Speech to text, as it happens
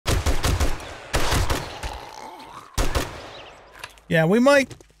Yeah, we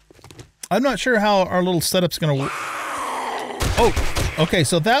might... I'm not sure how our little setup's going to... Oh, okay,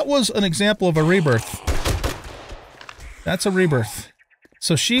 so that was an example of a rebirth. That's a rebirth.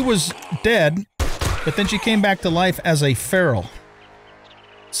 So she was dead, but then she came back to life as a feral.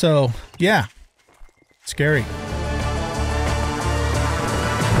 So, yeah. Scary.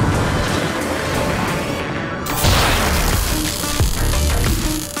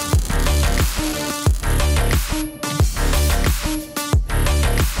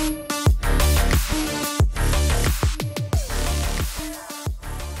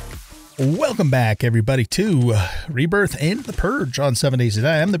 Welcome back, everybody, to Rebirth and the Purge on 7 Days to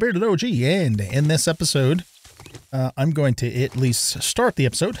Die. I'm the Bearded OG, and in this episode, I'm going to at least start the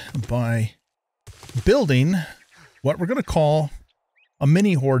episode by building what we're going to call a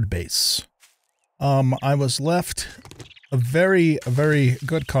mini Horde base. I was left a very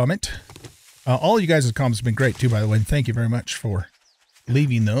good comment. All you guys' comments have been great, too, by the way, and thank you very much for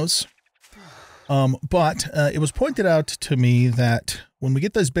leaving those. But it was pointed out to me that when we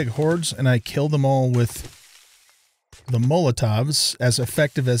get those big hordes and I kill them all with the Molotovs, as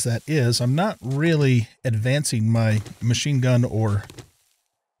effective as that is, I'm not really advancing my machine gun or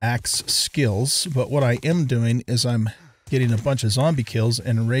axe skills. But what I am doing is I'm getting a bunch of zombie kills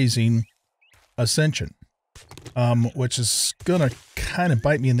and raising ascension, which is going to kind of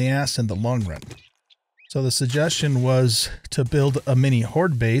bite me in the ass in the long run. So the suggestion was to build a mini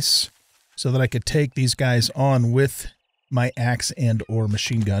horde base so that I could take these guys on with my axe and or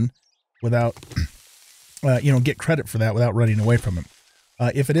machine gun without, get credit for that without running away from them.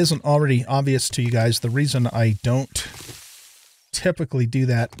 If it isn't already obvious to you guys, the reason I don't typically do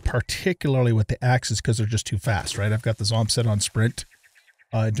that, particularly with the axe, is because they're just too fast, right? I've got the Zomb set on sprint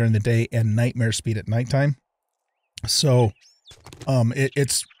during the day and nightmare speed at nighttime. So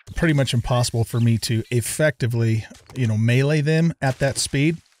it's pretty much impossible for me to effectively, melee them at that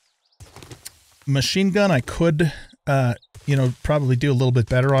speed. Machine gun, I could, probably do a little bit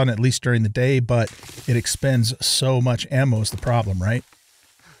better on, at least during the day, but it expends so much ammo is the problem, right?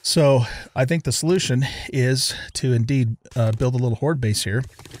 So I think the solution is to indeed build a little horde base here.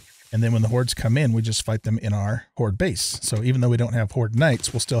 And then when the hordes come in, we just fight them in our horde base. So even though we don't have horde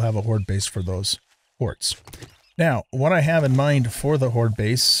knights, we'll still have a horde base for those hordes. Now, what I have in mind for the horde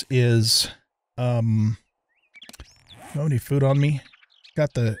base is, no any food on me.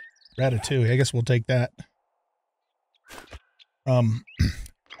 Got the ratatouille. I guess we'll take that.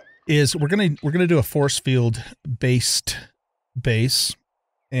 Is we're gonna do a force field based base,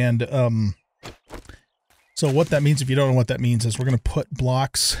 and so what that means, if you don't know what that means, is we're gonna put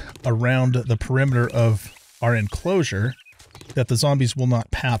blocks around the perimeter of our enclosure that the zombies will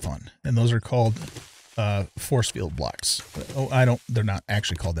not path on, and those are called force field blocks. Oh, they're not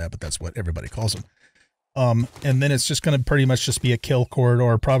actually called that, but that's what everybody calls them. And then it's just going to pretty much just be a kill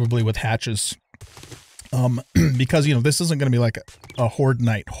corridor, probably with hatches. Because, this isn't going to be like a horde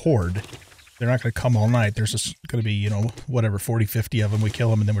night horde. They're not going to come all night. There's just going to be, whatever, 40, 50 of them. We kill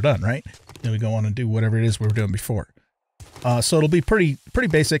them and then we're done, right? Then we go on and do whatever it is we were doing before. So it'll be pretty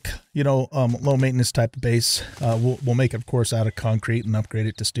basic, low maintenance type of base. We'll make it, of course, out of concrete and upgrade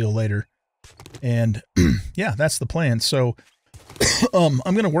it to steel later. And yeah, that's the plan. So I'm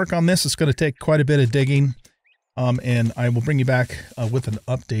going to work on this. It's going to take quite a bit of digging, and I will bring you back with an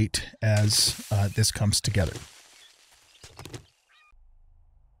update as this comes together.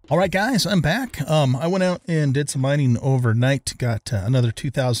 All right, guys, I'm back. I went out and did some mining overnight, got another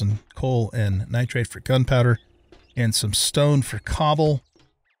 2,000 coal and nitrate for gunpowder, and some stone for cobble,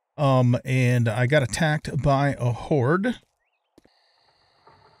 and I got attacked by a horde.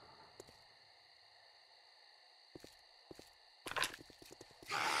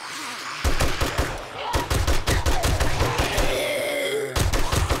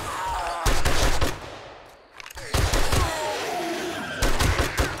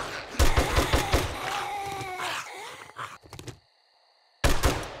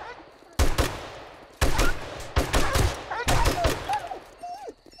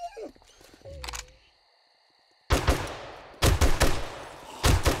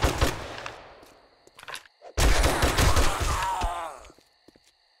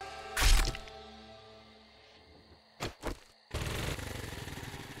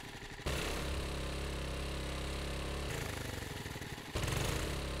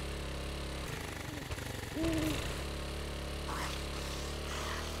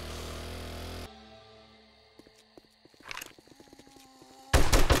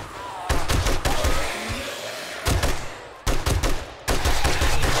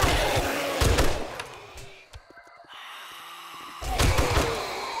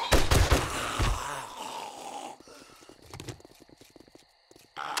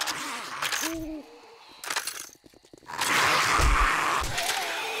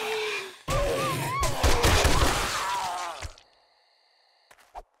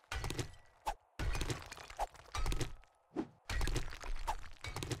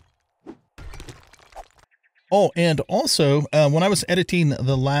 Oh, and also, when I was editing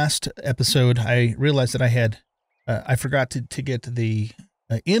the last episode, I realized that I forgot to get the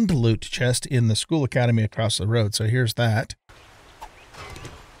end loot chest in the school academy across the road. So here's that.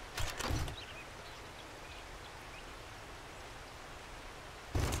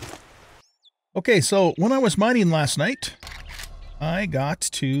 Okay, so when I was mining last night, I got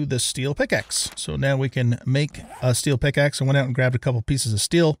to the steel pickaxe. So now we can make a steel pickaxe. I went out and grabbed a couple pieces of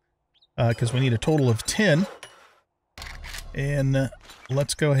steel because we need a total of 10. And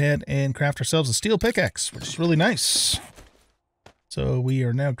let's go ahead and craft ourselves a steel pickaxe, which is really nice. So we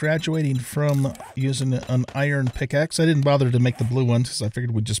are now graduating from using an iron pickaxe. I didn't bother to make the blue one because I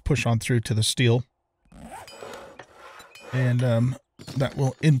figured we'd just push on through to the steel. And that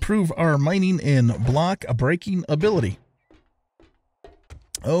will improve our mining and block breaking ability.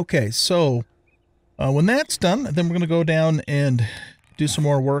 Okay, so when that's done, then we're going to go down and do some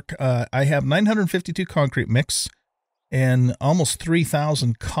more work. I have 952 concrete mix and almost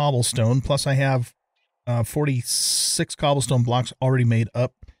 3,000 cobblestone. Plus I have 46 cobblestone blocks already made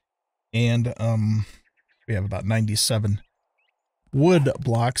up. And we have about 97 wood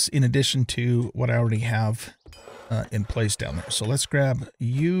blocks in addition to what I already have in place down there. So let's grab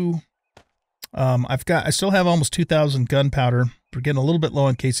you. I still have almost 2,000 gunpowder. We're getting a little bit low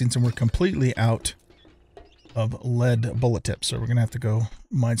on casings and we're completely out of lead bullet tips. So we're going to have to go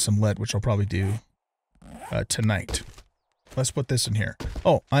mine some lead, which I'll probably do tonight. Let's put this in here.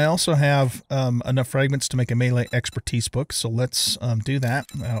 Oh, I also have enough fragments to make a melee expertise book. So let's do that.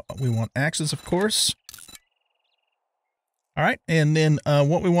 We want axes, of course. All right. And then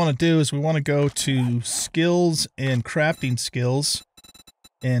what we want to do is we want to go to skills and crafting skills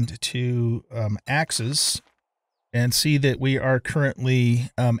and to axes and see that we are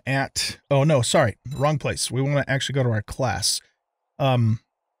currently at, oh no, sorry, wrong place. We want to actually go to our class.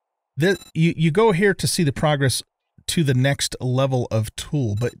 You go here to see the progress to the next level of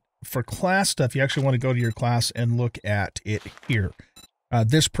tool, but for class stuff, you actually want to go to your class and look at it here.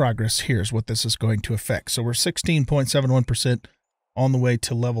 This progress here is what this is going to affect. So we're 16.71% on the way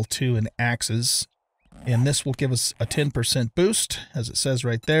to level 2 in axes. And this will give us a 10% boost, as it says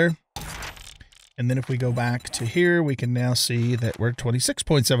right there. And then if we go back to here, we can now see that we're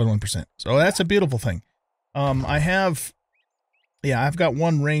 26.71%. So that's a beautiful thing. I've got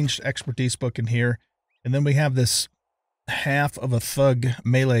one ranged expertise book in here. And then we have this half of a thug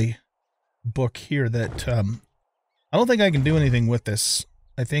melee book here that I don't think I can do anything with this.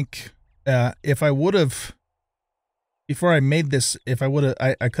 I think if I would have, before I made this,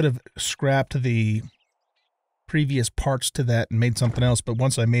 I could have scrapped the previous parts to that and made something else, but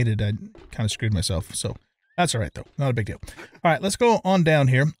once I made it, I kind of screwed myself. So that's all right, though. Not a big deal. All right, let's go on down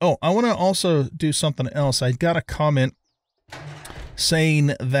here. Oh, I want to also do something else. I got a comment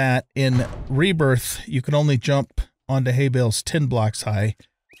saying that in Rebirth, you can only jump onto hay bales 10 blocks high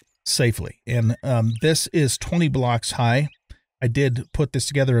safely. And this is 20 blocks high. I did put this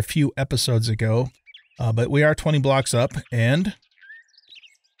together a few episodes ago, but we are 20 blocks up, and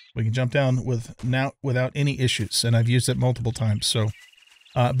we can jump down without any issues, and I've used it multiple times. So,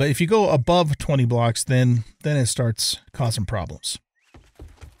 but if you go above 20 blocks, then it starts causing problems.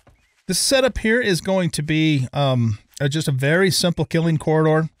 This setup here is going to be just a very simple killing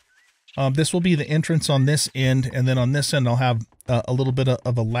corridor. This will be the entrance on this end, and then on this end I'll have a little bit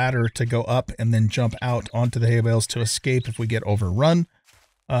of a ladder to go up and then jump out onto the hay bales to escape if we get overrun,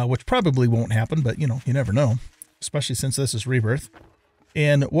 which probably won't happen, but you never know, especially since this is Rebirth.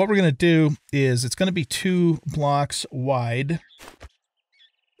 And what we're going to do is it's going to be 2 blocks wide.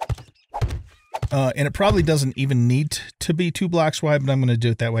 And it probably doesn't even need to be 2 blocks wide, but I'm going to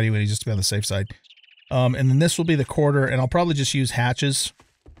do it that way anyway, just to be on the safe side. And then this will be the corridor, and I'll probably just use hatches,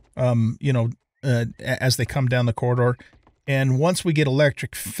 as they come down the corridor. And once we get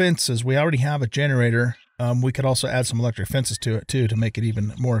electric fences, we already have a generator. We could also add some electric fences to it too, to make it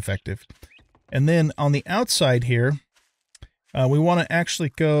even more effective. And then on the outside here, we want to actually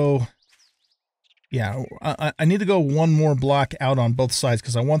go, I need to go 1 more block out on both sides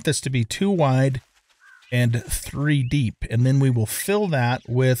because I want this to be 2 wide and 3 deep. And then we will fill that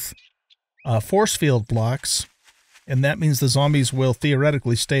with force field blocks. And that means the zombies will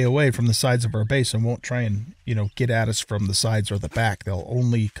theoretically stay away from the sides of our base and won't try and, get at us from the sides or the back. They'll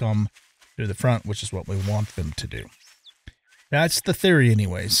only come through the front, which is what we want them to do. That's the theory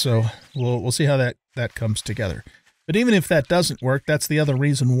anyway. So we'll see how that comes together. But even if that doesn't work, that's the other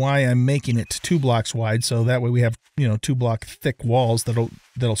reason why I'm making it 2 blocks wide. So that way we have, 2 block thick walls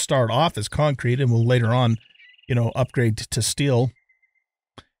that'll start off as concrete and will later on, upgrade to steel.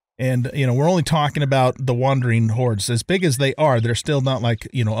 And, we're only talking about the wandering hordes. As big as they are, they're still not like,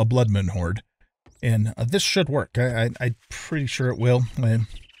 a blood moon horde. And this should work. I'm pretty sure it will. The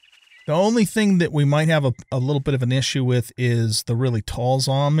only thing that we might have a little bit of an issue with is the really tall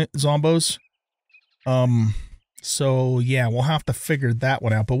zombos. So yeah, we'll have to figure that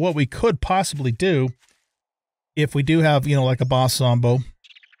one out. But what we could possibly do, if we do have, you know, like a boss zombo,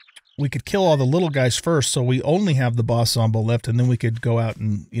 we could kill all the little guys first, so we only have the boss zombo left, and then we could go out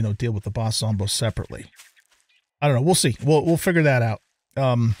and, you know, deal with the boss zombo separately. I don't know. We'll see. We'll figure that out.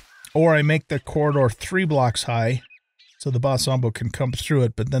 Or I make the corridor 3 blocks high, so the boss zombo can come through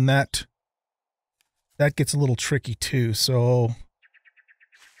it, but then that gets a little tricky too. So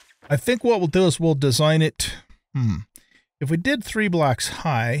I think what we'll do is we'll design it. If we did 3 blocks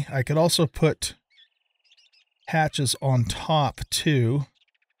high, I could also put hatches on top too.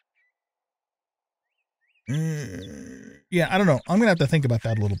 Yeah, I don't know. I'm gonna have to think about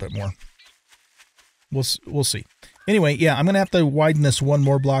that a little bit more. We'll see. Anyway, yeah, I'm gonna have to widen this 1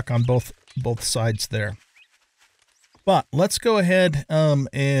 more block on both sides there. But let's go ahead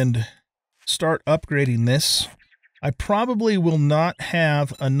and start upgrading this. I probably will not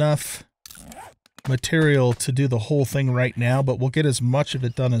have enough material to do the whole thing right now, but we'll get as much of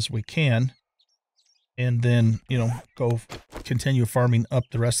it done as we can. And then, you know, go continue farming up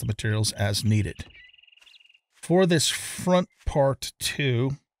the rest of the materials as needed. For this front part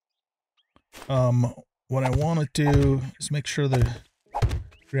too, what I want to do is make sure the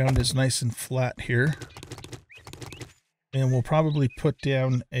ground is nice and flat here. And we'll probably put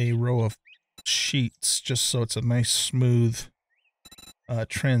down a row of sheets just so it's a nice smooth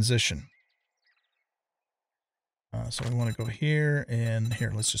transition. So we want to go here and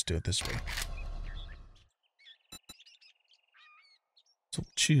here. Let's just do it this way. So we'll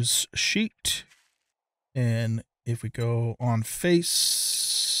choose sheet. And if we go on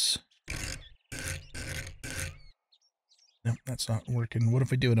face, no, that's not working. What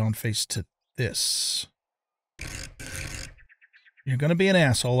if we do it on face to this? You're going to be an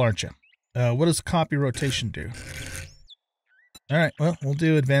asshole, aren't you? What does copy rotation do? All right, well, we'll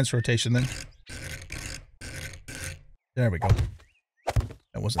do advanced rotation then. There we go.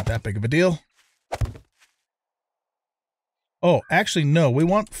 That wasn't that big of a deal. Oh, actually, no. We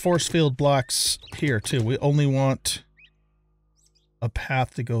want force field blocks here, too. We only want a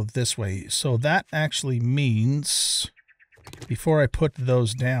path to go this way. So that actually means, before I put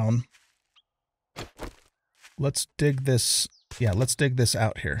those down, let's dig this. Yeah, let's dig this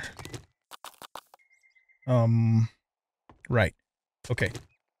out here. Right. Okay.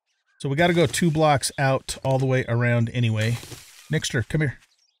 So we got to go 2 blocks out all the way around anyway. Nixter, come here.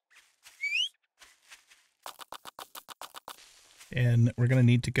 And we're going to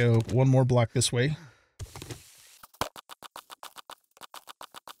need to go 1 more block this way.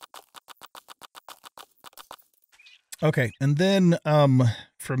 Okay, and then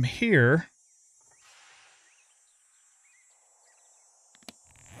from here,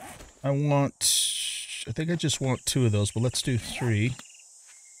 I think I just want 2 of those, but let's do 3.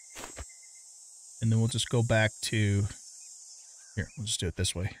 And then we'll just go back to, here, we'll just do it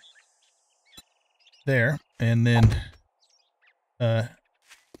this way. There, and then I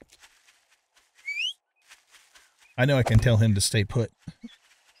know I can tell him to stay put,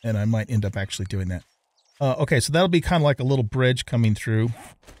 and I might end up actually doing that. Okay, so that'll be kind of like a little bridge coming through.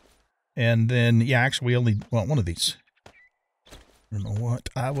 And then, yeah, actually we only want 1 of these. I don't know what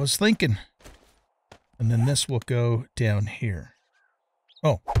I was thinking. And then this will go down here.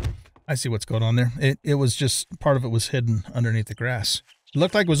 Oh, I see what's going on there. It was just, part of it was hidden underneath the grass. It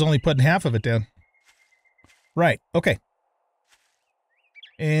looked like it was only putting half of it down. Right, okay.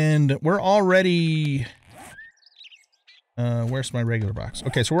 And we're already... where's my regular box?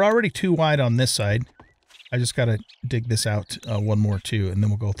 Okay, so we're already 2 wide on this side. I just got to dig this out 1 more too, and then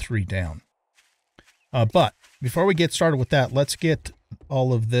we'll go 3 down. But before we get started with that, let's get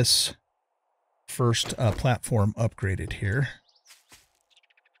all of this first platform upgraded here.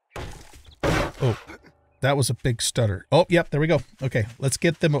 Oh, that was a big stutter. Oh, yep, there we go. Okay, let's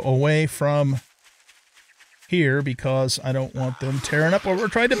get them away from here because I don't want them tearing up what we're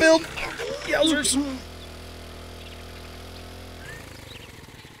trying to build. Yowzers!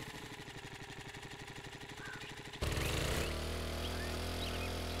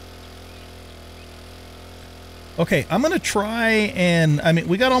 Okay, I'm going to try and, I mean,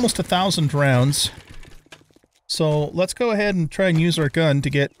 we got almost 1,000 rounds. So let's go ahead and try and use our gun to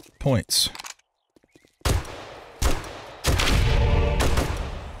get points.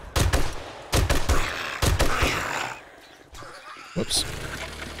 Whoops.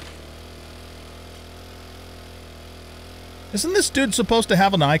 Isn't this dude supposed to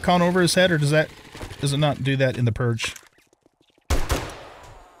have an icon over his head, or does it not do that in the Purge?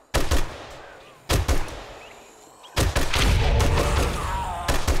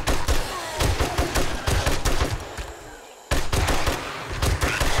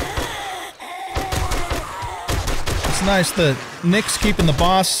 It's nice that Nick's keeping the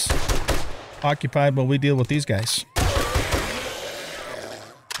boss occupied while we deal with these guys.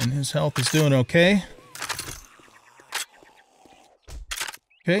 And his health is doing okay.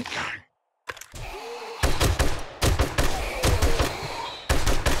 Okay.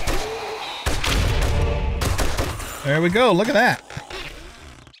 There we go. Look at that.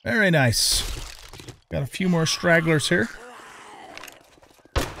 Very nice. Got a few more stragglers here.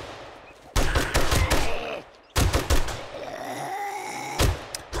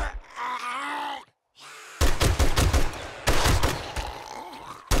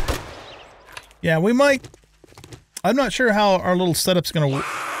 Yeah, we might... I'm not sure how our little setup's going to work.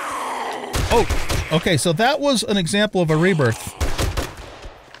 Oh, okay, so that was an example of a rebirth.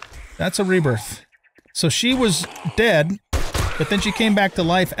 That's a rebirth. So she was dead, but then she came back to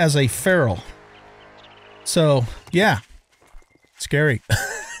life as a feral. So, yeah. Scary.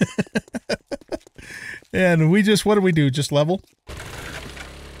 And we just... What did we do? Just level?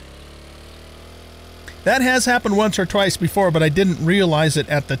 That has happened once or twice before, but I didn't realize it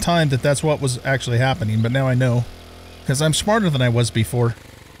at the time that that's what was actually happening. But now I know, because I'm smarter than I was before.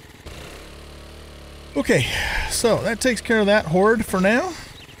 Okay, so that takes care of that horde for now.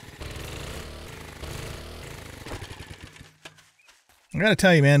 I gotta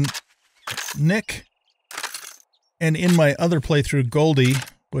tell you, man, Nick, and in my other playthrough, Goldie,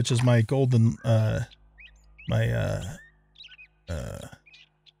 which is my golden, oh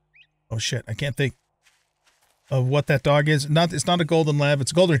shit, I can't think of what that dog is. It's not a golden lab,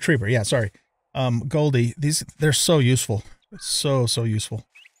 it's a golden retriever. Yeah, sorry. Goldie, they're so useful. So useful.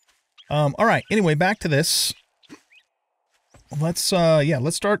 All right, anyway, back to this. Let's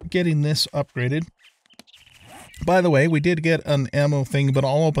start getting this upgraded. By the way, we did get an ammo thing, but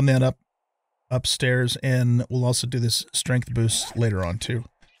I'll open that up upstairs, and we'll also do this strength boost later on too,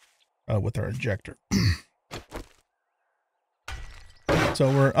 with our injector.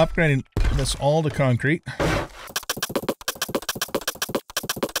 So we're upgrading this all to concrete.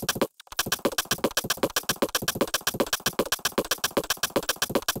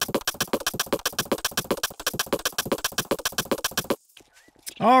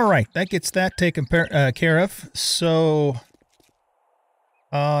 All right, that gets that taken care of. So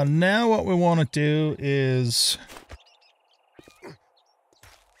now what we want to do is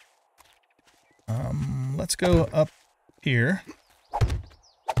let's go up here,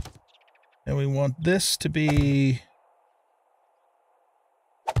 and we want this to be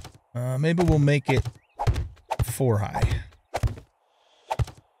maybe we'll make it 4 high.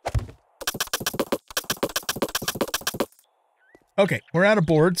 Okay, we're out of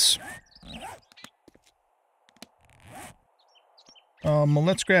boards.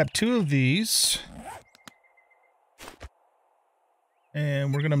 Let's grab 2 of these.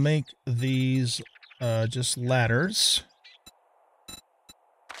 And we're going to make these just ladders.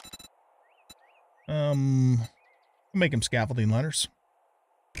 Make them scaffolding ladders.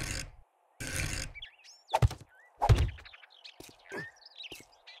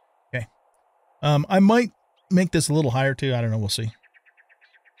 Okay. I might make this a little higher too. I don't know. We'll see.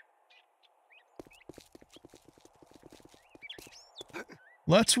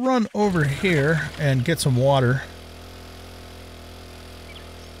 Let's run over here and get some water.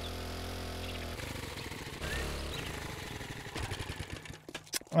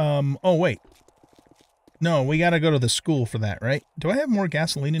 Oh wait. No, we gotta go to the school for that, right? Do I have more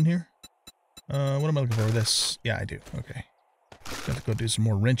gasoline in here? What am I looking for? This? Yeah, I do. Okay. Got to go do some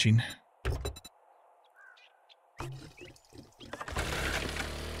more wrenching.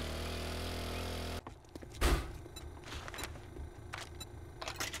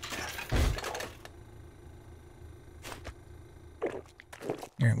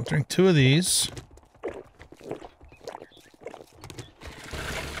 Here, we'll drink 2 of these.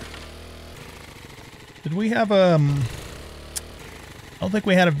 Did we have I don't think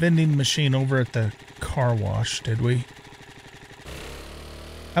we had a vending machine over at the car wash, did we?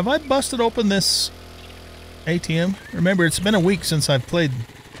 Have I busted open this ATM? Remember, it's been a week since I've played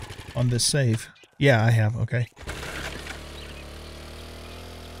on this save. Yeah, I have. Okay.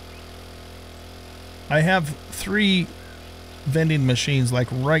 I have 3 vending machines like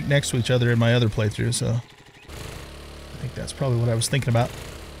right next to each other in my other playthrough, so I think that's probably what I was thinking about.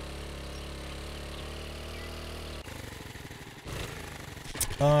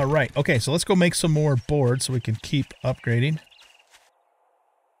 Right. Okay, so let's go make some more boards so we can keep upgrading.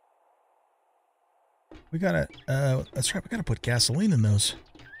 We gotta, that's right, we gotta put gasoline in those.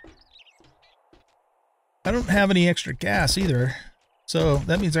 I don't have any extra gas either, so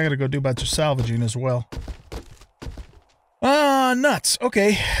that means I gotta go do a bunch of salvaging as well. Ah, nuts.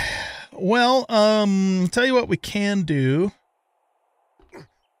 Okay. Well, tell you what we can do.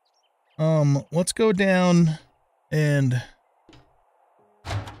 Let's go down and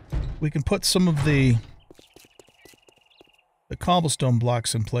we can put some of the cobblestone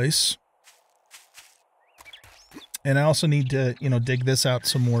blocks in place. And I also need to, you know, dig this out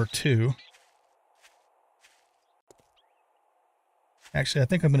some more too. Actually, I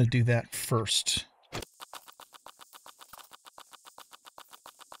think I'm going to do that first.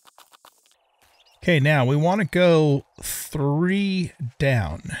 Okay, now we want to go 3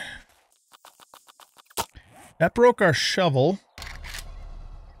 down. That broke our shovel.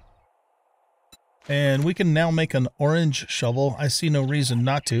 And we can now make an orange shovel. I see no reason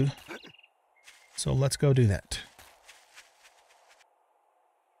not to. So let's go do that.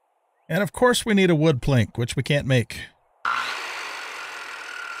 And of course we need a wood plank, which we can't make.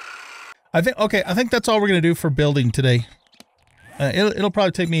 I think that's all we're going to do for building today. It'll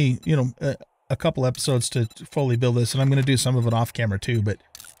probably take me, you know, a couple episodes to fully build this, and I'm going to do some of it off camera too, but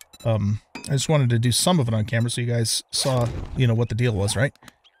I just wanted to do some of it on camera so you guys saw, you know, what the deal was, right?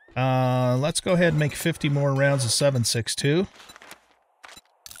 Let's go ahead and make 50 more rounds of 7.62.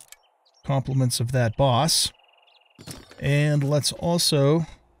 Compliments of that boss. And let's also...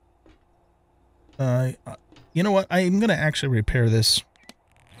 you know what? I'm going to actually repair this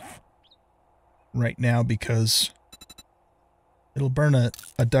right now because it'll burn a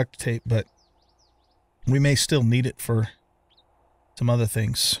duct tape, but we may still need it for some other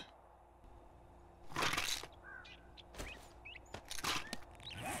things.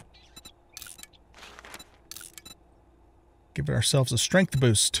 Give ourselves a strength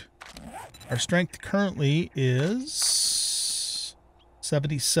boost. Our strength currently is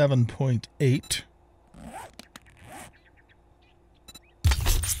 77.8.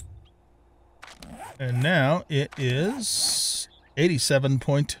 And now it is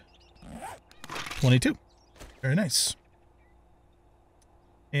 87.22. Very nice.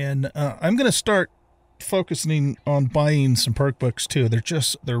 And I'm going to start focusing on buying some perk books too. They're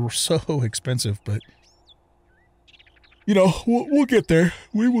so expensive, but you know, we'll get there.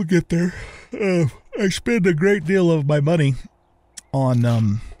 We will get there. I spend a great deal of my money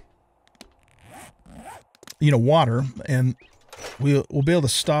on, you know, water, and we'll be able to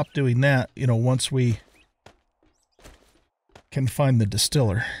stop doing that, you know, once we can find the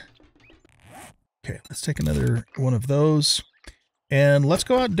distiller. Okay, let's take another one of those, and let's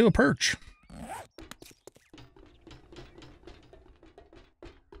go out and do a purge.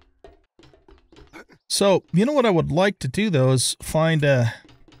 So, you know what I would like to do, though, is find a...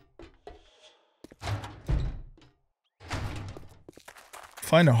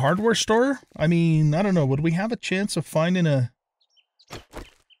 hardware store? I mean, I don't know. Would we have a chance of finding a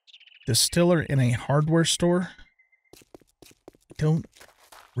distiller in a hardware store? Don't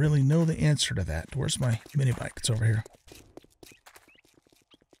really know the answer to that. Where's my mini bike? It's over here.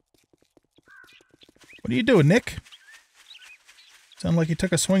 What are you doing, Nick? Sound like you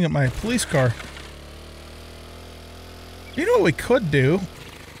took a swing at my police car. You know what we could do?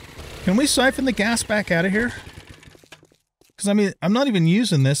 Can we siphon the gas back out of here? Because, I mean, I'm not even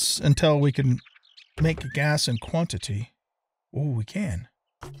using this until we can make gas in quantity. Oh, we can.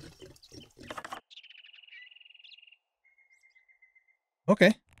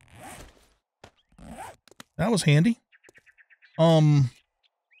 Okay. That was handy. Then,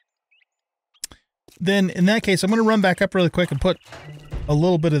 in that case, I'm going to run back up really quick and put a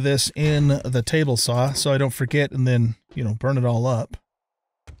little bit of this in the table saw so I don't forget and then, you know, burn it all up.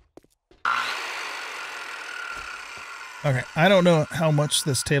 Okay, I don't know how much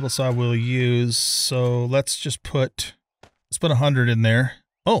this table saw will use, so let's just put 100 in there.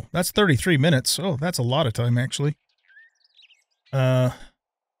 Oh, that's 33 minutes. Oh, that's a lot of time, actually. Yeah,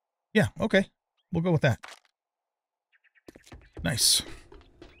 okay. We'll go with that. Nice.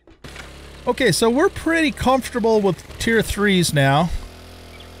 Okay, so we're pretty comfortable with tier 3s now.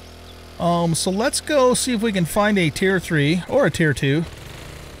 So let's go see if we can find a tier 3 or a tier 2.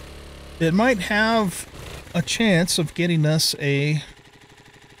 It might have a chance of getting us a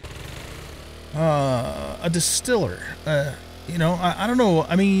distiller. You know, I don't know.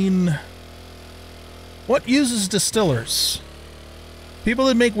 I mean, what uses distillers? People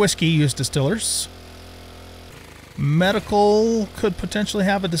that make whiskey use distillers. Medical could potentially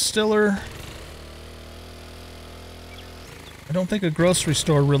have a distiller. I don't think a grocery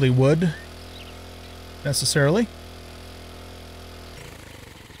store really would, necessarily.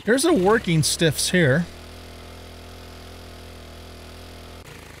 There's a working stiffs here.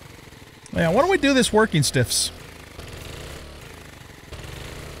 Yeah, why don't we do this working stiffs?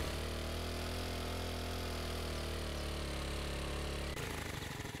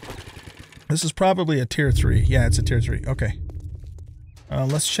 This is probably a tier 3. Yeah, it's a tier 3. Okay.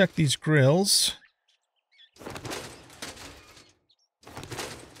 Let's check these grills.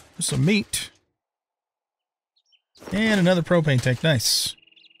 There's some meat. And another propane tank. Nice.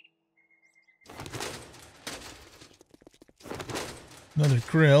 Another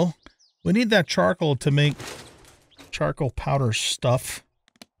grill. We need that charcoal to make charcoal powder stuff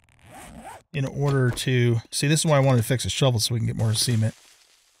in order to... See, this is why I wanted to fix a shovel so we can get more cement.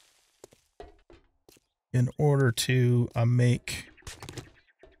 In order to make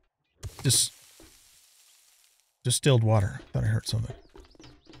distilled water. Thought I heard something.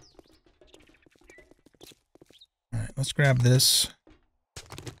 Alright, let's grab this.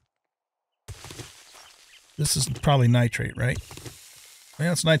 This is probably nitrate, right?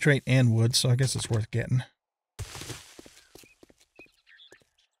 Yeah, it's nitrate and wood, so I guess it's worth getting.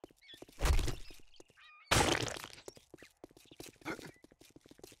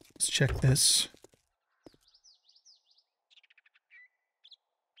 Let's check this.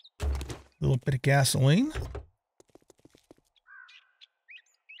 A little bit of gasoline.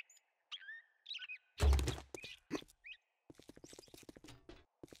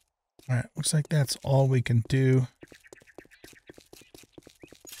 Alright, looks like that's all we can do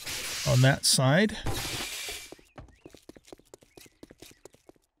on that side.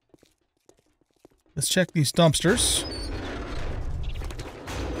 Let's check these dumpsters.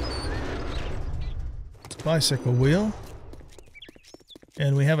 It's a bicycle wheel.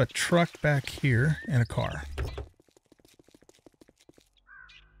 And we have a truck back here and a car.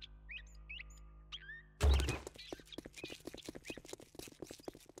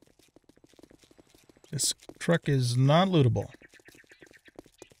 This truck is not lootable.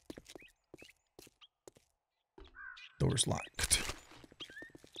 Door's locked.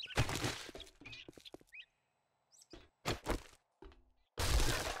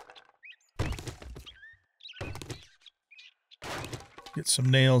 Get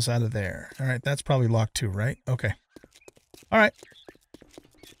some nails out of there. All right, that's probably locked too, right? Okay. All right.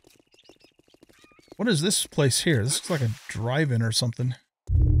 What is this place here? This looks like a drive-in or something.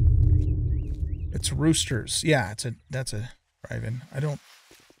 It's Roosters. Yeah, that's a drive-in. I don't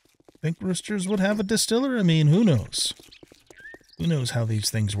think Roosters would have a distiller. I mean, who knows? Who knows how these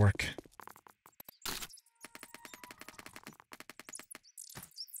things work?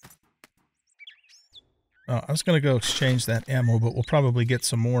 Oh, I was going to go exchange that ammo, but we'll probably get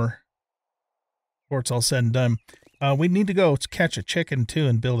some more before it's all said and done. We need to go catch a chicken, too,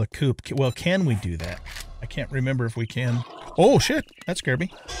 and build a coop. Well, can we do that? I can't remember if we can. Oh, shit! That scared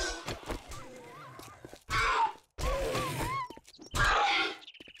me.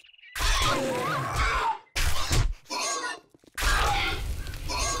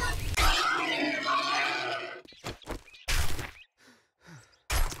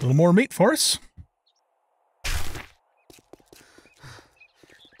 A little more meat for us.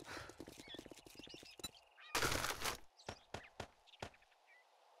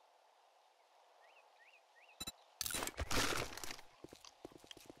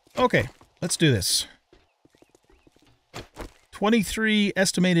 Okay, let's do this. 23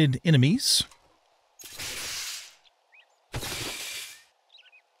 estimated enemies.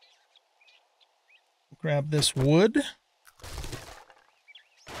 Grab this wood.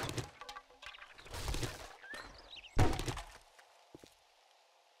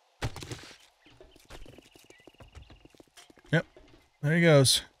 Yep, there he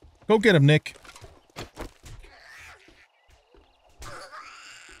goes. Go get him, Nick.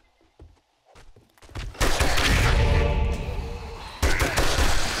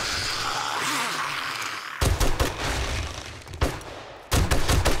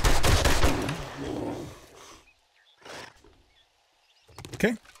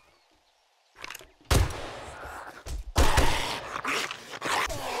 Okay.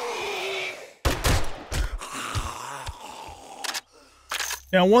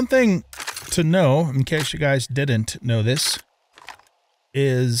 Now, one thing to know, in case you guys didn't know this,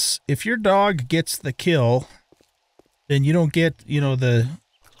 is if your dog gets the kill, then you don't get, you don't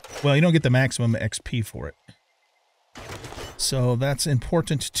get the maximum XP for it. So that's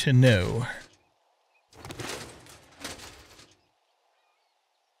important to know.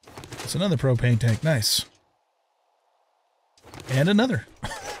 It's another propane tank. Nice. And another.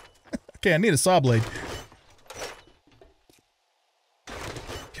 Okay, I need a saw blade.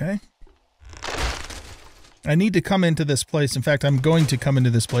 Okay. I need to come into this place. In fact, I'm going to come into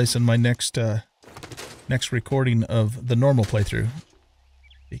this place in my next recording of the normal playthrough.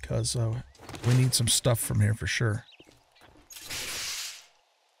 Because we need some stuff from here for sure.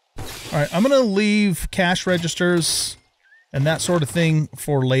 Alright, I'm going to leave cash registers and that sort of thing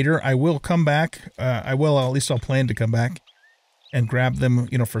for later. I will come back. At least I'll plan to come back and grab them,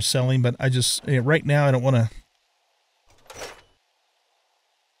 you know, for selling. But I just, right now, I don't want to.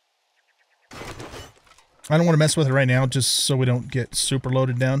 I don't want to mess with it right now, just so we don't get super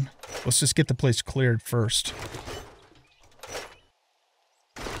loaded down. Let's just get the place cleared first.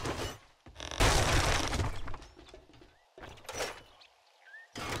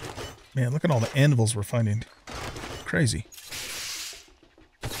 Man, look at all the anvils we're finding. Crazy.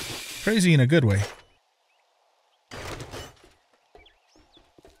 Crazy in a good way.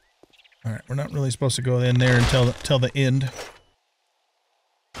 Alright, we're not really supposed to go in there until the end.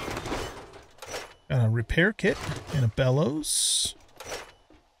 Got a repair kit and a bellows.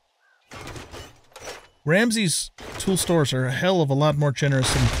 Ramsey's tool stores are a hell of a lot more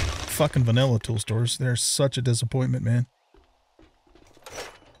generous than fucking vanilla tool stores. They're such a disappointment, man.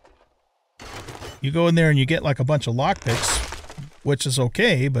 You go in there and you get like a bunch of lockpicks, which is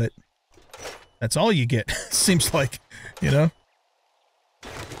okay, but that's all you get. Seems like, you know.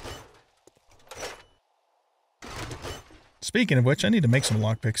 Speaking of which, I need to make some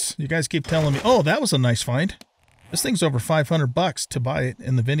lockpicks. You guys keep telling me, oh, that was a nice find. This thing's over $500 to buy it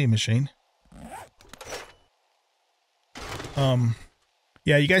in the vending machine.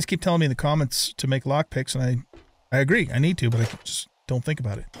 Yeah, you guys keep telling me in the comments to make lockpicks, and I agree. I need to, but I just don't think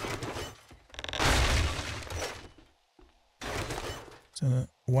about it. It's a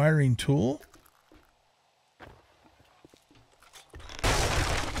wiring tool.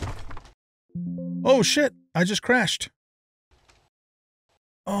 Oh shit, I just crashed.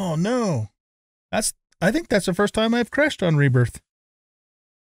 Oh no. I think that's the first time I've crashed on Rebirth.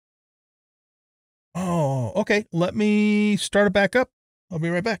 Oh, okay. Let me start it back up. I'll be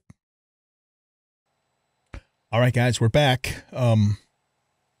right back. All right, guys, we're back.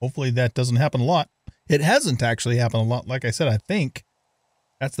 Hopefully that doesn't happen a lot. It hasn't actually happened a lot. Like I said, I think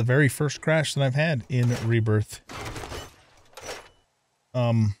that's the very first crash that I've had in Rebirth.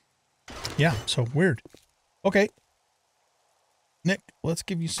 Yeah, so weird. Okay. Nick, let's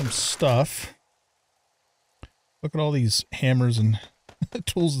give you some stuff. Look at all these hammers and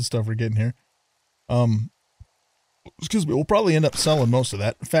tools and stuff we're getting here. Excuse me, we'll probably end up selling most of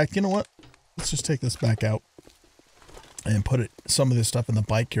that. In fact, you know what? Let's just take this back out and put some of this stuff in the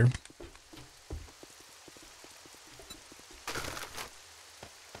bike here.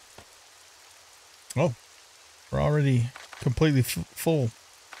 Oh, we're already completely full.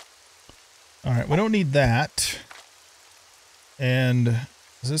 All right, we don't need that. And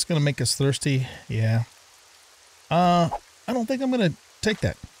is this going to make us thirsty? Yeah. I don't think I'm going to take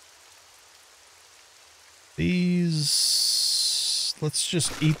that. These, let's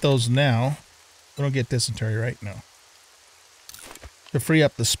just eat those now. We don't get dysentery right now. To free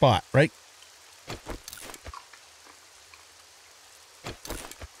up the spot, right?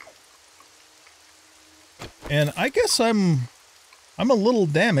 And I guess I'm a little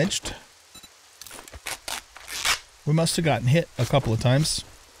damaged. We must have gotten hit a couple of times.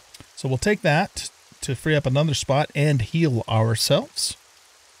 So we'll take that to free up another spot and heal ourselves.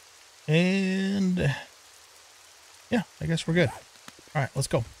 And yeah, I guess we're good. All right, let's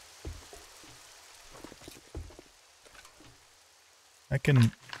go. I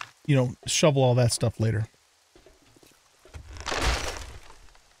can, you know, shovel all that stuff later.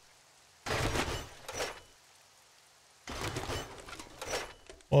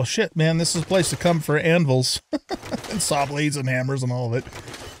 Well, shit, man, this is a place to come for anvils and saw blades and hammers and all of it.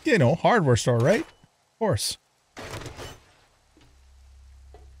 You know, hardware store, right? Of course.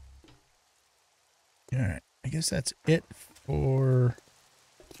 All right, I guess that's it for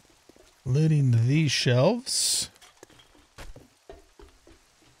looting these shelves.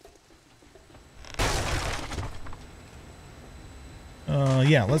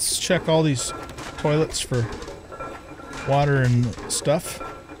 Yeah, let's check all these toilets for water and stuff.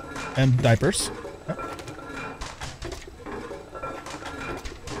 And diapers. Yep.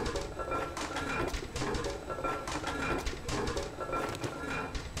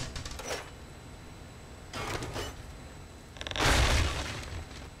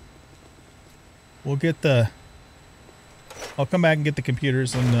 We'll get the... I'll come back and get the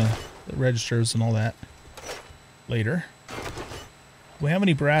computers and the registers and all that later. Do we have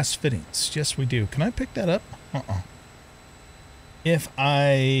any brass fittings? Yes, we do. Can I pick that up? If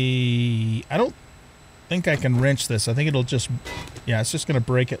I don't think I can wrench this. I think it'll just, yeah, it's just going to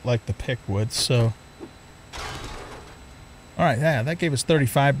break it like the pick would, so. All right, yeah, that gave us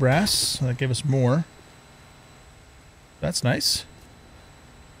 35 brass. That gave us more. That's nice.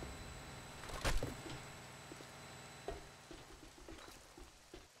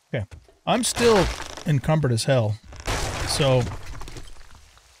 Okay, I'm still encumbered as hell. So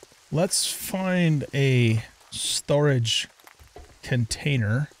let's find a storage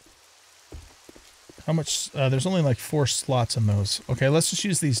container. How much? There's only like 4 slots in those. Okay, let's just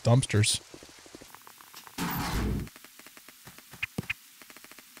use these dumpsters.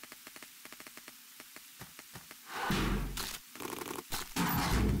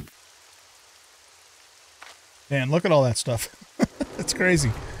 Man, look at all that stuff. It's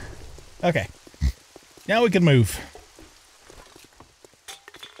crazy. Okay. Now we can move.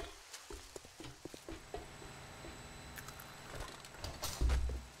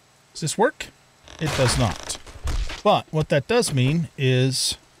 Does this work? It does not. But what that does mean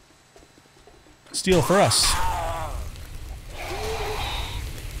is steel for us.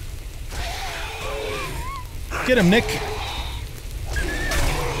 Get him, Nick.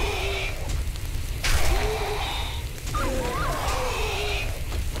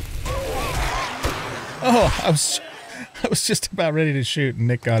 Oh, I was just about ready to shoot and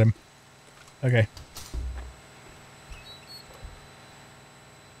Nick got him. Okay.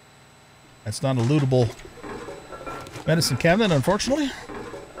 That's not a lootable medicine cabinet, unfortunately.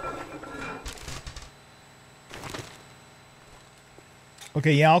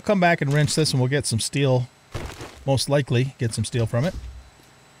 Okay, yeah, I'll come back and wrench this and we'll get some steel. Most likely get some steel from it.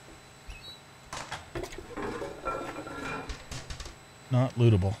 Not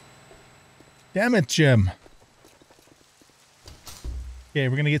lootable. Damn it, Jim. Okay,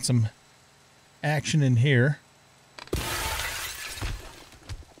 we're going to get some action in here.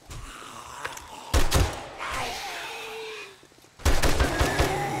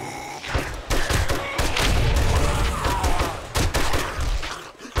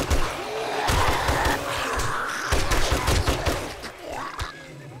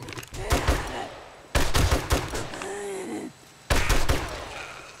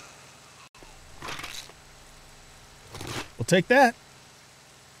 We'll take that.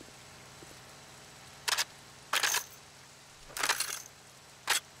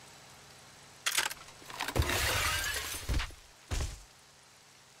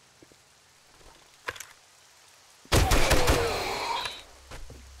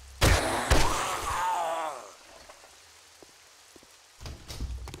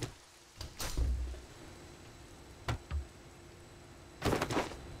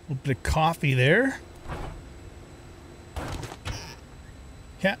 A little bit of coffee there.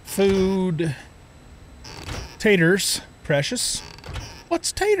 Cat food. Taters, precious.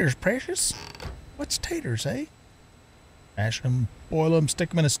 What's taters, precious? What's taters, eh? Mash them, boil them, stick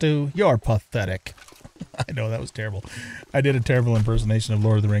them in a stew. You're pathetic. I know, that was terrible. I did a terrible impersonation of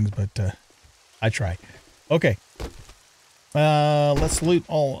Lord of the Rings, but I try. Okay. Let's loot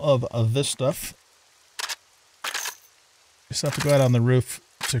all of this stuff. Just have to go out on the roof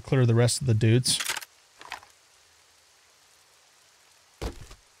to clear the rest of the dudes.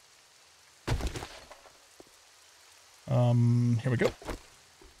 Here we go.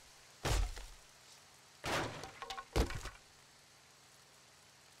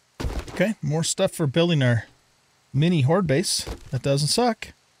 Okay, more stuff for building our mini horde base. That doesn't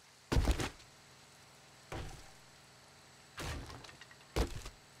suck.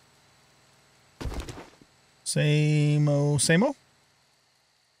 Same-o, same-o.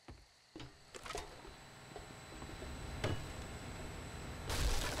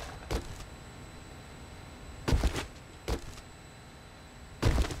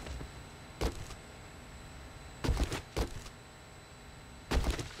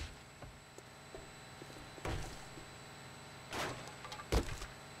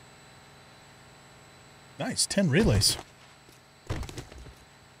 Nice, 10 relays.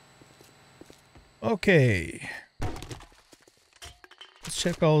 Okay. Let's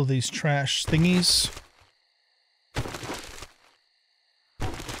check all of these trash thingies.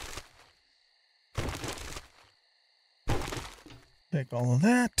 Take all of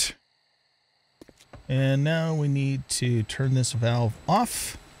that. And now we need to turn this valve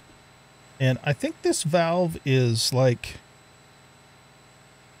off. And I think this valve is like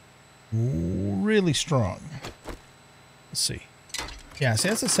really strong. Let's see. Yeah, see,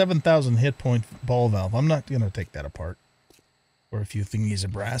 that's a 7,000 hit point ball valve. I'm not going to take that apart. Or a few thingies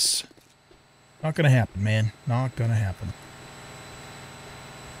of brass. Not going to happen, man. Not going to happen.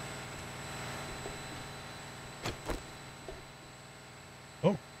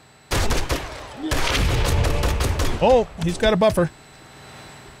 Oh. Oh, he's got a buffer.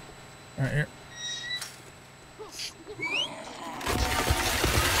 All right, here.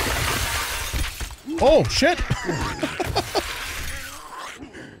 Oh, shit!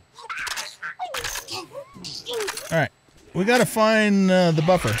 Alright. We gotta find the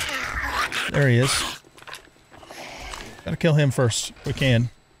buffer. There he is. kill him first if we can.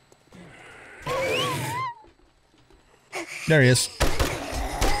 There he is.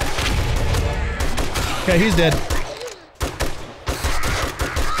 Okay, he's dead.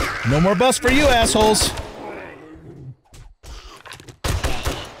 No more bus for you, assholes.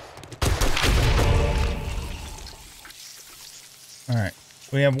 All right.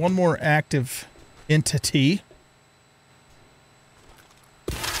 We have one more active entity.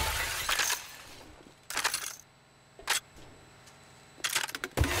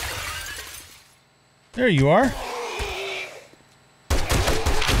 There you are.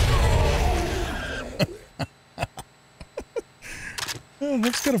 Oh,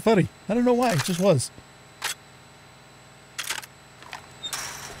 that's kind of funny. I don't know why. It just was.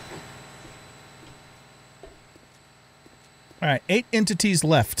 All right, 8 entities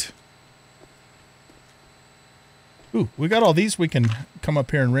left. Ooh, we got all these. We can come up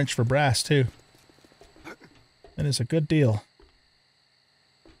here and wrench for brass, too. That is a good deal.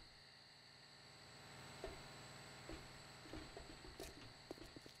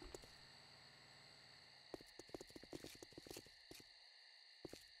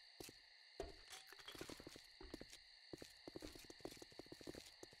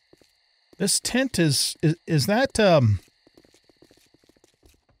 This tent is that, that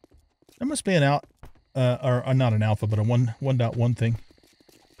must be an out, or not an alpha, but a 1.1 thing.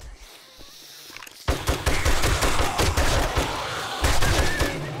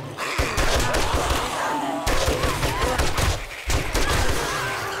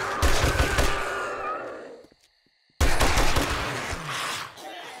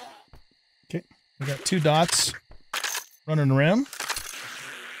 Okay, we got 2 dots running around.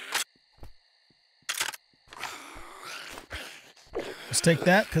 Let's take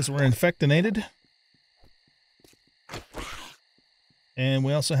that because we're infectinated. And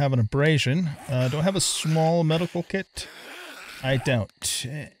we also have an abrasion. Do I have a small medical kit? I don't.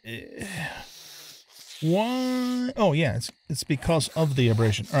 Why? Oh, yeah, it's because of the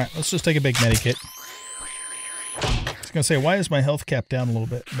abrasion. All right, let's just take a big medikit. I was going to say, why is my health cap down a little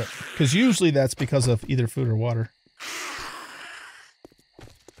bit? But because usually that's because of either food or water.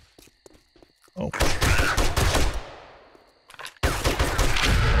 Oh.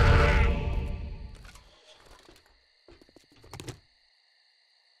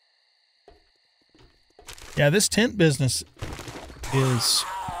 Yeah, this tent business is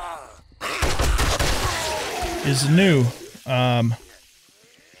new. All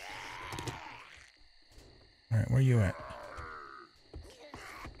right, where are you at?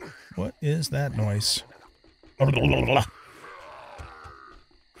 What is that noise?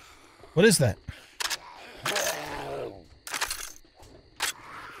 What is that?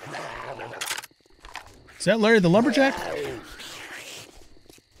 Is that Larry the Lumberjack?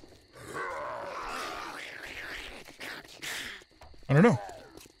 I don't know.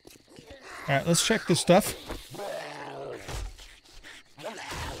 All right, let's check this stuff.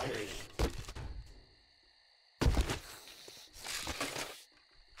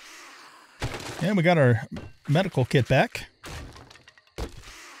 And we got our medical kit back.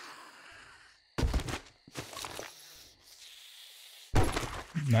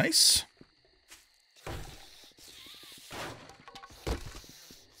 Nice.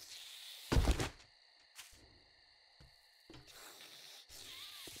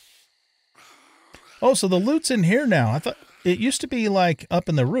 Oh, so the loot's in here now. I thought it used to be like up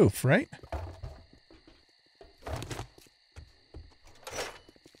in the roof, right?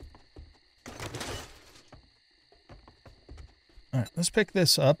 All right, let's pick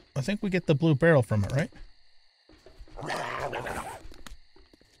this up. I think we get the blue barrel from it, right? Where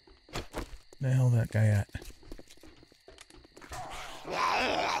the hell that guy at?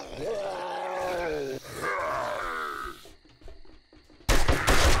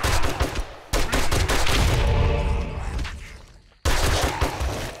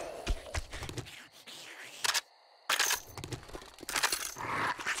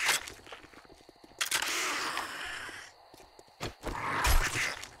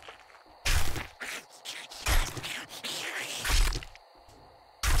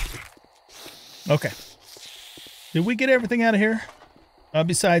 Okay. Did we get everything out of here?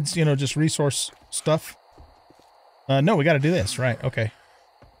 Besides, you know, just resource stuff? No, we got to do this. Right. Okay.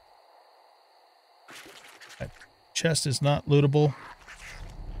 That chest is not lootable.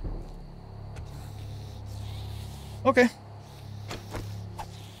 Okay.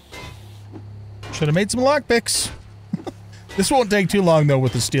 Should have made some lockpicks. This won't take too long, though,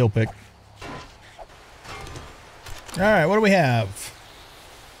 with the steel pick. All right, what do we have?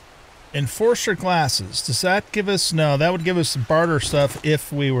 Enforcer glasses. Does that give us... No, that would give us barter stuff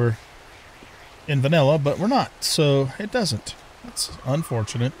if we were in vanilla, but we're not, so it doesn't. That's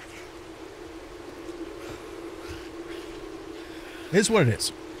unfortunate. It is what it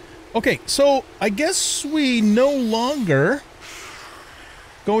is. Okay, so I guess we no longer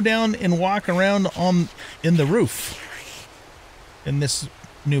go down and walk around in the roof in this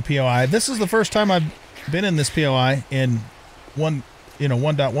new POI. This is the first time I've been in this POI in 1.1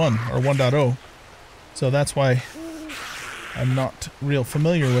 or 1.0, so that's why I'm not real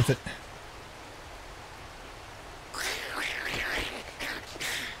familiar with it.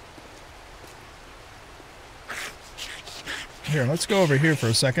 Here, let's go over here for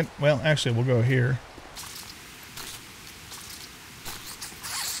a second. Well, actually, we'll go here.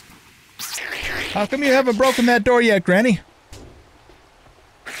 How come you haven't broken that door yet, Granny?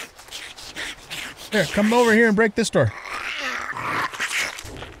 Here, come over here and break this door.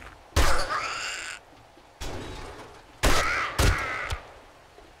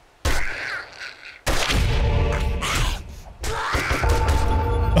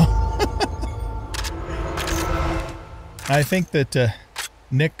 I think that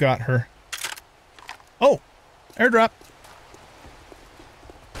Nick got her. Oh, airdrop.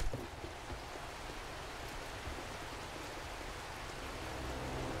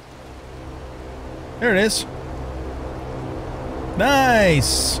 There it is.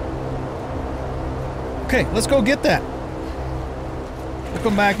 Nice. Okay, let's go get that. We'll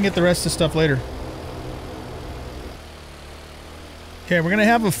come back and get the rest of the stuff later. Okay, we're gonna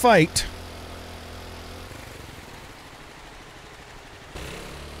have a fight.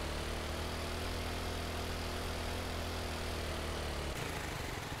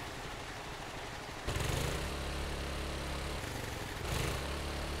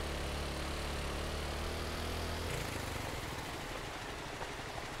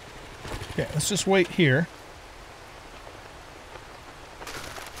 Okay, let's just wait here.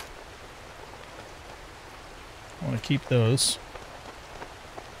 I want to keep those.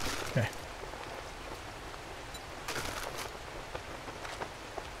 Okay.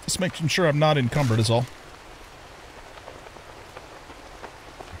 Just making sure I'm not encumbered is all.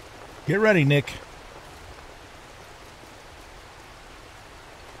 Get ready, Nick.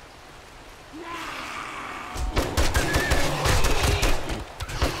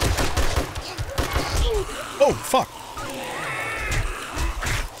 Oh, fuck.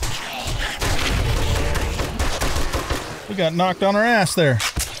 We got knocked on our ass there.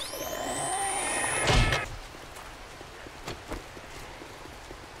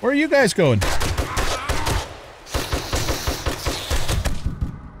 Where are you guys going?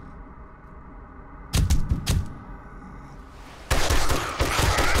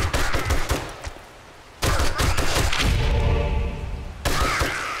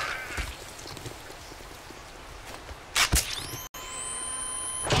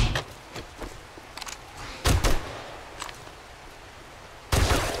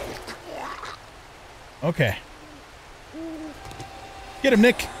 Okay. Get him,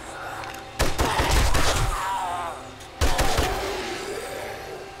 Nick.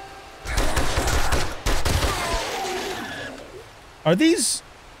 Are these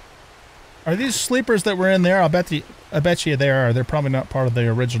sleepers that were in there? I bet you they are. They're probably not part of the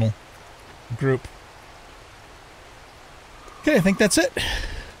original group. Okay, I think that's it.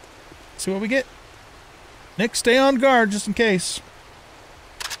 See what we get. Nick, stay on guard just in case.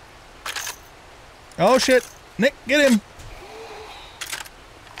 Oh shit! Nick, get him!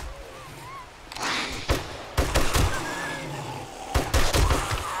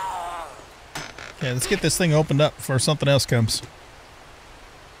 Okay, let's get this thing opened up before something else comes.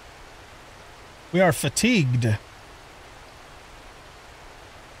 We are fatigued.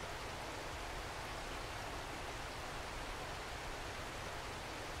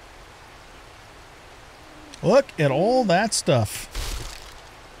 Look at all that stuff.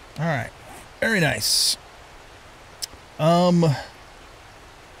 All right. Very nice. A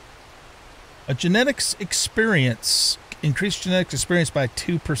genetics experience. Increased genetics experience by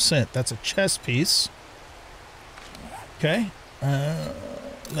 2%. That's a chest piece. Okay.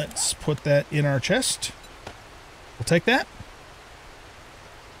 Let's put that in our chest. We'll take that.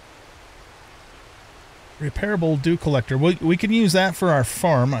 Repairable dew collector. We can use that for our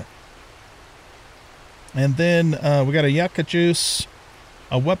farm. And then we got a yucca juice,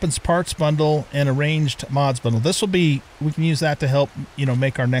 a weapons parts bundle, and a ranged mods bundle. This will be, we can use that to help, you know,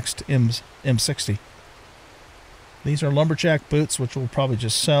 make our next M60. These are lumberjack boots, which we'll probably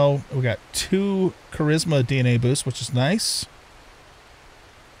just sell. We got 2 charisma DNA boosts, which is nice.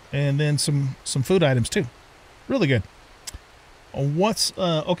 And then some food items too. Really good. What's,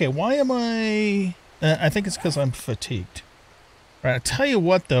 okay, why am I think it's because I'm fatigued. All right, I'll tell you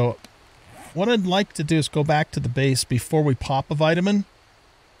what though. what I'd like to do is go back to the base before we pop a vitamin.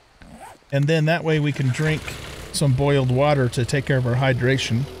 And then that way we can drink some boiled water to take care of our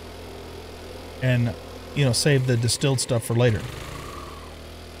hydration. And, you know, save the distilled stuff for later.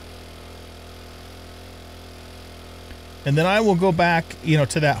 And then I will go back, you know,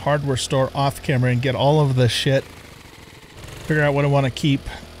 to that hardware store off camera and get all of the shit. Figure out what I want to keep.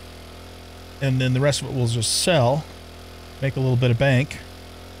 And then the rest of it we'll just sell. Make a little bit of bank.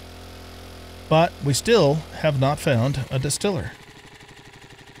 But we still have not found a distiller.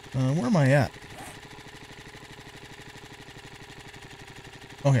 Where am I at?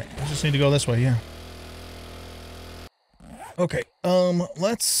 Okay, I just need to go this way, yeah. Okay,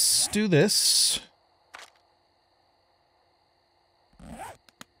 let's do this.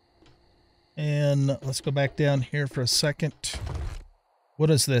 And let's go back down here for a second. What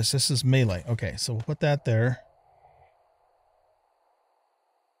is this? This is melee. Okay, so we'll put that there.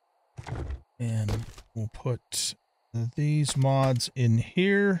 And we'll put these mods in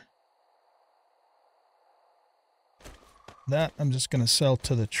here. That I'm just going to sell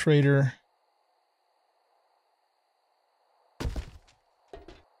to the trader.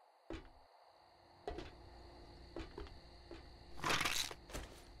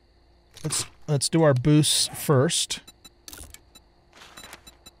 Let's do our boosts first.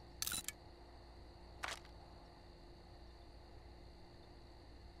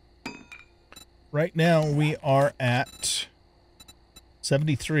 Right now we are at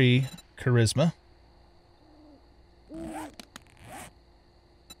 73 charisma.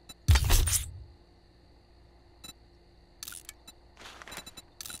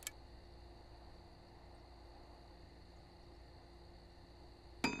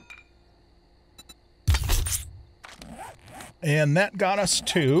 And that got us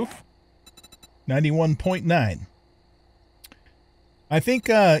to 91.9. I think,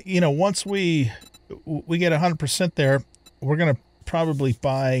 you know, once we get 100% there, we're going to probably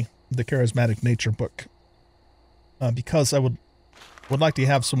buy the Charismatic Nature book. Because I would like to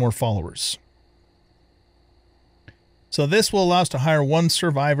have some more followers. So this will allow us to hire one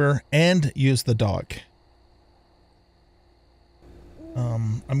survivor and use the dog.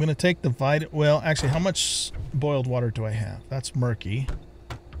 I'm going to take the well, actually, how much boiled water do I have? That's murky.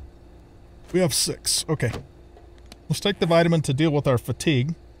 We have 6. Okay. Let's take the vitamin to deal with our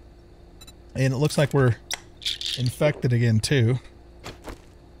fatigue. And it looks like we're infected again, too.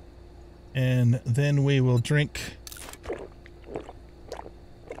 And then we will drink...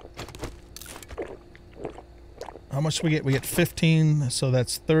 How much do we get? We get 15, so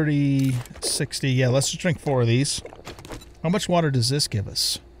that's 30, 60. Yeah, let's just drink 4 of these. How much water does this give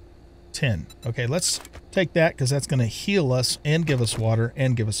us? 10. Okay, let's take that because that's going to heal us and give us water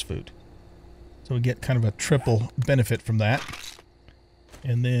and give us food. So we get kind of a triple benefit from that.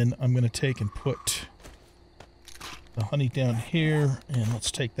 And then I'm going to take and put the honey down here, and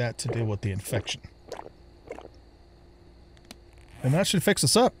let's take that to deal with the infection. And that should fix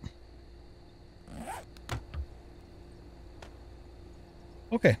us up.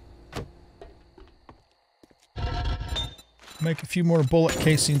 Okay. Make a few more bullet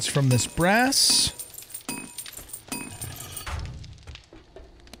casings from this brass.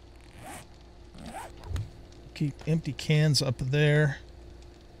 Keep empty cans up there.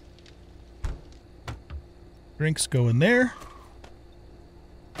 Drinks go in there.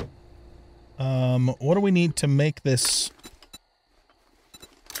 What do we need to make this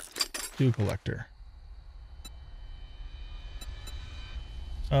dew collector?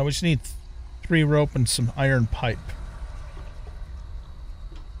 We just need 3 rope and some iron pipe.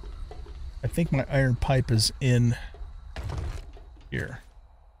 I think my iron pipe is in here.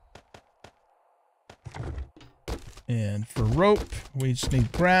 And for rope, we just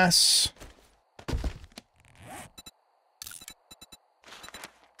need grass.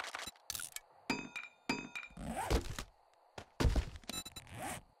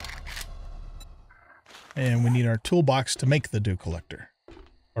 And we need our toolbox to make the dew collector.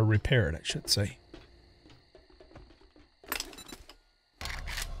 Or repair it, I should say.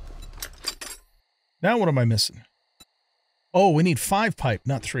 Now what am I missing? Oh, we need 5 pipe,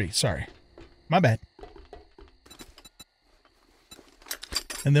 not 3. Sorry. My bad.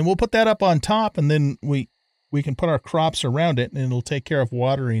 And then we'll put that up on top, and then we can put our crops around it, and it'll take care of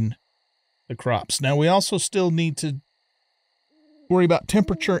watering the crops. Now we also still need to worry about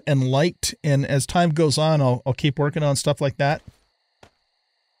temperature and light, and as time goes on, I'll keep working on stuff like that.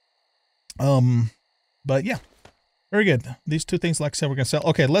 But yeah, very good. These 2 things, like I said, we're going to sell.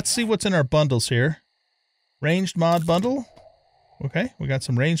 Okay, let's see what's in our bundles here. Ranged mod bundle. Okay, we got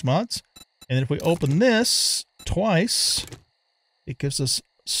some ranged mods. And if we open this twice, it gives us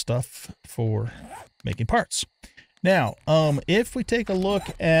stuff for making parts. Now, if we take a look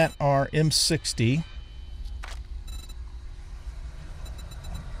at our M60,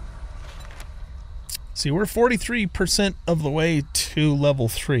 see, we're 43% of the way to level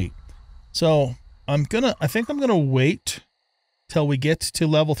 3. So I think I'm gonna wait till we get to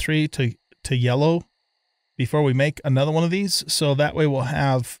level 3 to yellow before we make another one of these. So that way we'll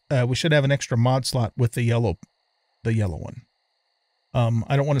have, we should have an extra mod slot with the yellow one.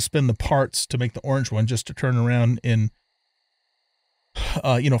 I don't want to spend the parts to make the orange one just to turn around in,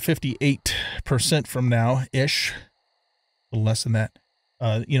 58% from now-ish, a little less than that,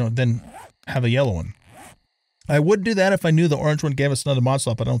 then have a yellow one. I would do that if I knew the orange one gave us another mod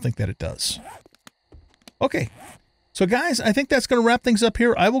slot, but I don't think that it does. Okay. So guys, I think that's going to wrap things up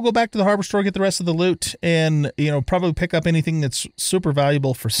here. I will go back to the harbor store, get the rest of the loot, and, probably pick up anything that's super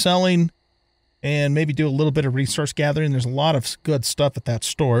valuable for selling, and maybe do a little bit of resource gathering. There's a lot of good stuff at that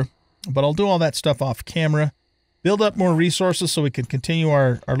store, but I'll do all that stuff off camera. Build up more resources so we can continue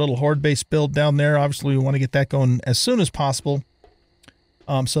our little horde base build down there. Obviously, we want to get that going as soon as possible,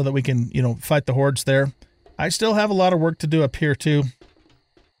 so that we can, fight the hordes there. I still have a lot of work to do up here too.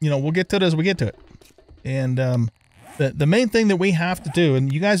 We'll get to it as we get to it. And the main thing that we have to do,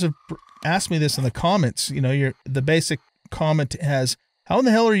 and you guys have asked me this in the comments, the basic comment has, how in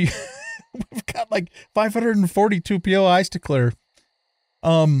the hell are you? We've got like 542 POIs to clear.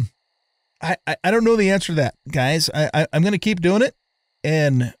 I don't know the answer to that, guys. I'm going to keep doing it,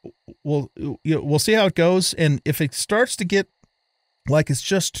 and we'll see how it goes. And if it starts to get like it's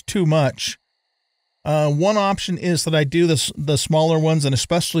just too much, one option is that I do the smaller ones, and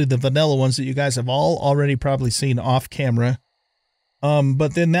especially the vanilla ones that you guys have all already probably seen off camera.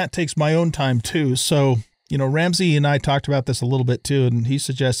 But then that takes my own time too. So, Ramsey and I talked about this a little bit too, and he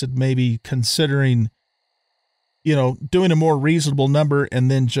suggested maybe considering, doing a more reasonable number and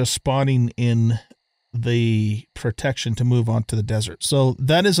then just spawning in the protection to move on to the desert. So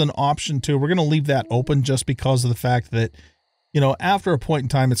that is an option too. We're going to leave that open just because of the fact that, after a point in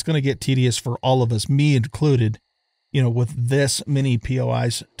time, it's going to get tedious for all of us, me included, with this many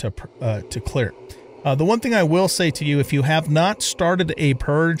POIs to clear. The one thing I will say to you, if you have not started a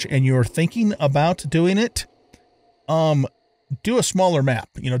purge and you're thinking about doing it, do a smaller map.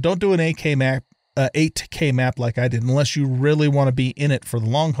 Don't do an 8K map like I did, unless you really want to be in it for the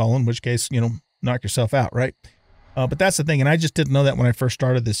long haul, in which case, knock yourself out, right? But that's the thing, and I just didn't know that when I first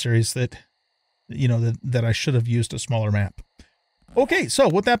started this series, that, that I should have used a smaller map. Okay, so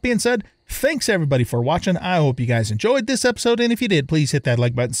with that being said, thanks everybody for watching. I hope you guys enjoyed this episode, and if you did, please hit that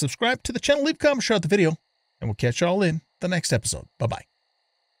like button, subscribe to the channel, leave a comment, share out the video, and we'll catch y'all in the next episode. Bye-bye.